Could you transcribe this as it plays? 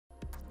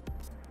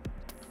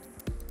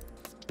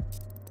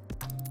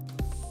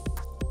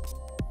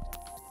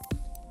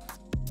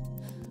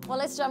Well,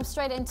 let's jump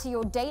straight into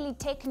your daily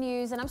tech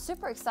news, and I'm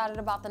super excited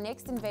about the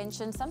next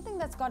invention, something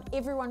that's got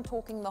everyone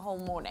talking the whole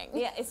morning.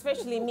 Yeah,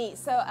 especially me.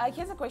 So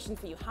here's a question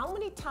for you. How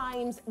many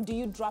times do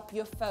you drop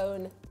your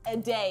phone a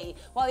day?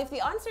 Well, if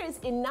the answer is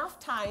enough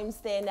times,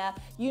 then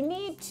you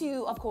need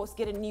to, of course,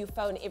 get a new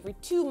phone every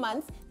 2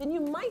 months. Then you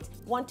might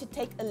want to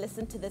take a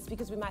listen to this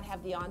because we might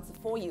have the answer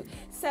for you.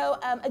 So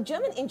a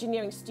German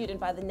engineering student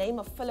by the name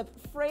of Philipp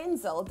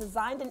Frenzel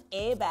designed an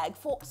airbag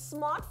for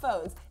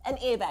smartphones. An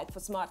airbag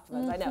for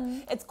smartphones, I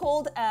know. It's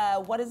called,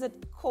 what is it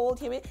called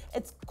here?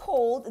 It's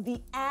called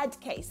the ad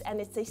case, and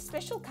it's a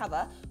special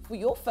cover for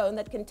your phone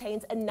that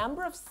contains a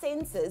number of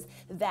sensors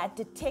that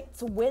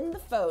detects when the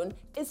phone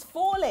is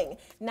falling.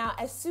 Now,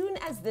 as soon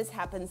as this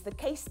happens, the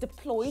case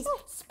deploys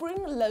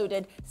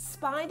spring-loaded,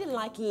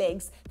 spider-like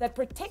legs that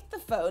protect the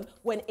phone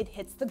when it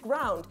hits the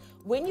ground.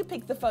 When you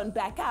pick the phone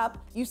back up,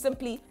 you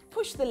simply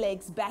push the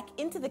legs back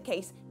into the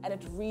case and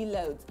it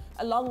reloads.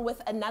 Along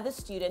with another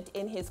student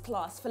in his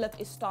class, Philip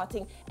is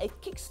starting a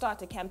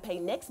Kickstarter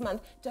campaign next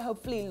month to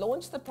hopefully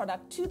launch the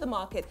product to the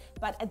market,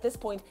 but at this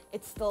point,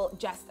 it's still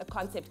just a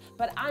concept.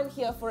 But I'm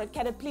here for it.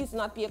 Can it please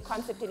not be a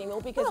concept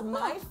anymore? Because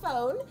my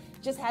phone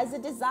just has a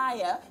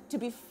desire to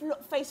be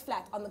face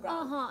flat on the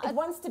ground. It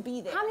wants to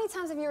be there. How many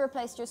times have you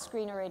replaced your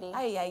screen already?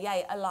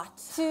 A lot.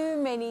 Too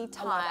many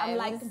times. I'm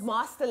like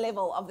master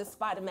level of the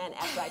Spider-Man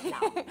app right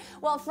now.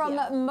 Well, from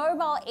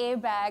mobile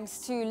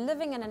airbags to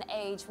living in an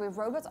age where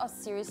robots are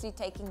seriously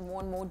taking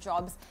more and more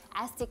jobs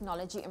as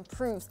technology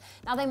improves.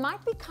 Now, they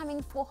might be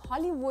coming for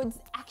Hollywood's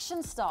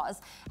action stars,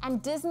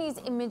 and Disney's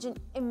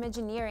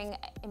Imagineering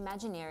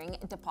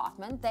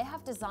department. They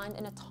have designed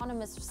an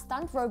autonomous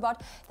stunt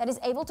robot that is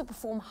able to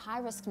perform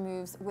high-risk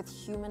moves with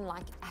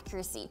human-like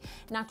accuracy.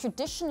 Now,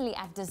 traditionally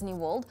at Disney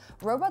World,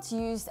 robots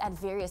used at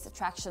various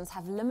attractions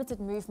have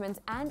limited movement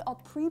and are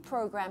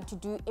pre-programmed to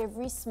do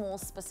every small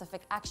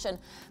specific action.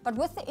 But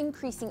with the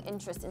increasing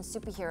interest in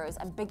superheroes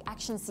and big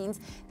action scenes,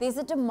 there's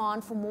a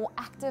demand for more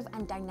active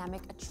and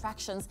dynamic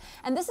attractions.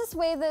 And this is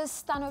where the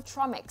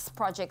Stuntotronics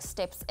project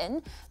steps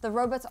in. The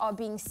robots are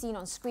being seen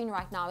on screen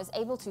right now is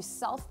able to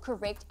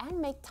self-correct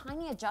and make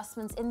tiny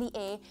adjustments in the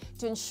air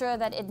to ensure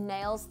that it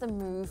nails the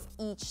move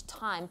each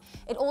time.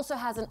 It also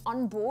has an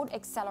onboard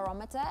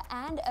accelerometer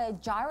and a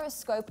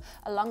gyroscope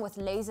along with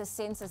laser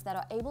sensors that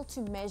are able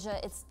to measure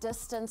its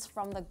distance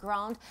from the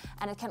ground,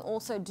 and it can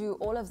also do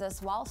all of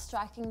this while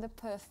striking the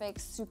perfect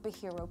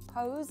superhero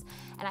pose.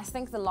 And I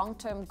think the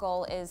long-term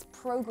goal is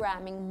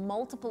programming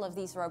multiple of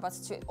these robots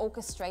to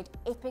orchestrate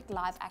epic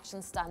live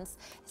action stunts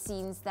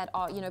scenes that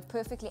are,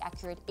 perfectly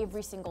accurate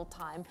every single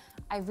time.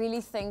 I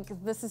really think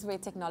this is where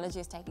technology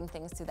is taking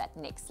things to that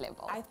next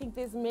level. I think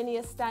there's many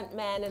a stunt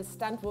man and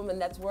stunt woman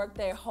that's worked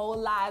their whole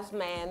lives,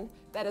 man,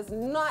 that is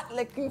not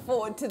looking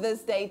forward to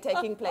this day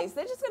taking place.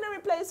 They're just going to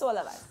replace all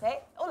of us, hey?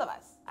 All of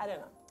us. I don't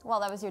know. Well,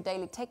 that was your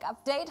daily tech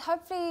update.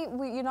 Hopefully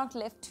you're not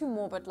left too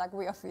morbid like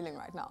we are feeling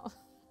right now.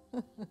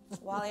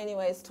 Well,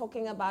 anyways,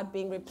 talking about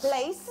being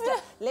replaced,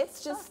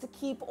 let's just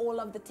keep all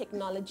of the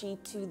technology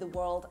to the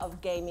world of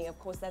gaming. Of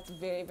course, that's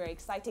very, very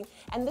exciting.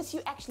 And this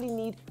you actually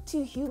need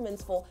 2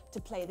 humans for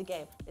to play the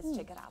game. Let's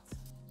check it out.